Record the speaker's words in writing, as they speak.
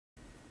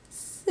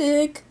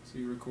Sick. So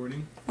you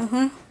recording?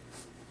 Uh-huh.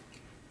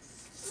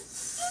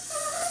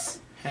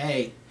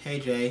 Hey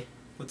Jay,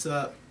 what's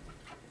up?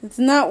 It's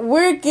not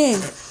working.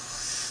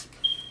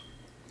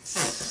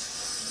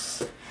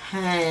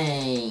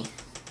 Hey,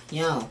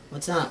 yo,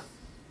 what's up?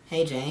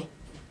 Hey Jay,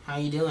 how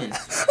you doing?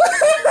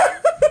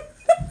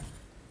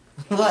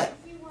 What?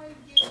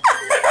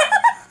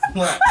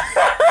 What?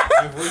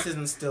 Your voice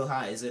isn't still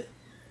high, is it?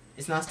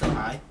 It's not still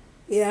high?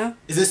 Yeah.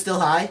 Is it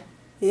still high?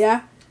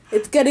 Yeah.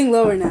 It's getting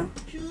lower now.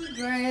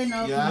 Children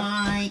of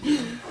mine.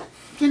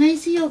 Can I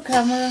see your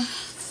camera?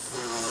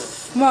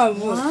 Mom,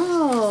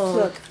 Wow.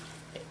 look.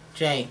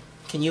 Jay,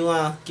 can you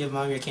give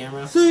Mom your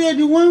camera? So you're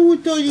the one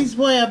who told this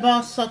boy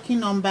about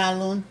sucking on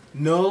balloon?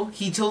 No,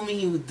 he told me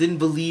he didn't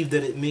believe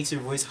that it makes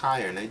your voice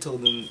higher, and I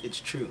told him it's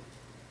true.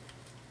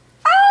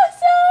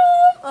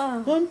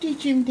 Awesome! Don't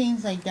teach him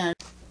things like that.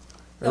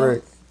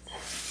 Alright.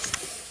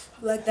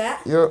 Like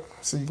that? Yep,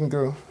 so you can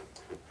go.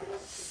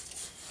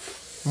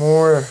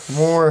 More.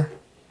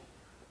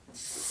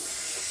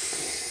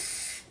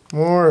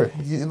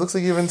 It looks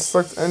like you haven't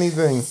sucked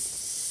anything.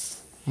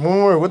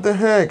 More, what the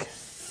heck?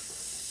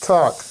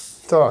 Talk.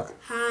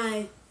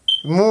 Hi.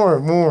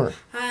 More.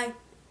 Hi.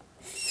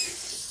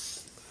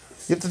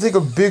 You have to take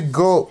a big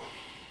gulp.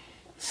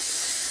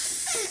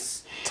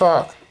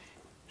 Talk.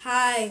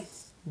 Hi.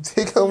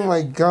 Oh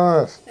my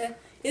gosh.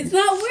 It's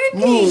not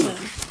working.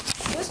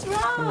 What's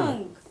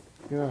wrong?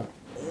 Yeah.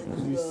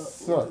 You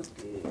suck.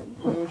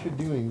 I know what you're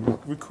doing.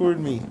 Record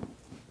me.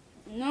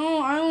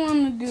 No, I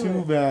want to do Too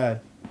it.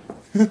 bad.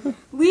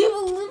 Leave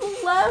a little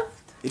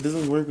left. It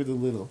doesn't work with a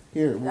little.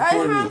 Here, record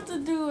I me. have to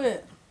do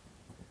it.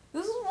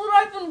 This is what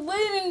I've been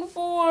waiting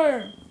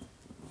for.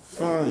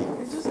 Fine.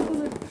 I just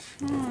gonna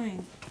try.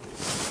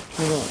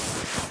 Hold on.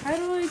 How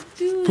do I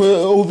do it?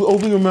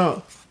 Open your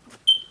mouth.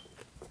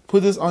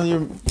 Put this on your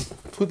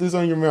mouth. Put it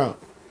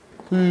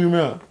in your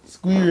mouth.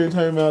 Squeeze your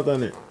entire mouth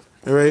on it.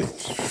 All right.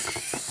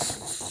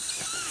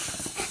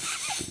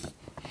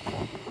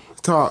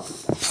 Talk.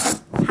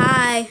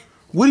 Hi.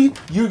 What are you?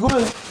 You're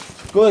going.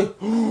 Go like.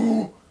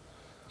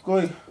 Go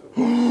like.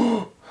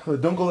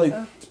 Don't go like.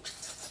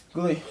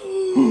 Go like.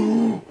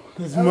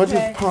 As much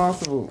as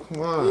possible.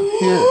 Come on.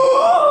 Here.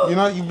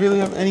 You barely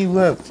have any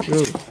left.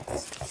 Really.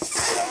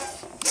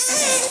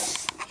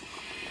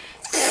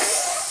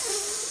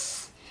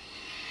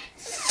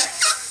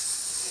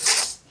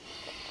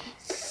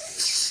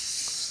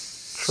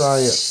 Try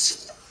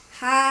it.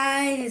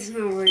 Hi. It's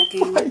not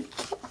working.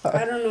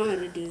 I don't know how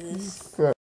to do this.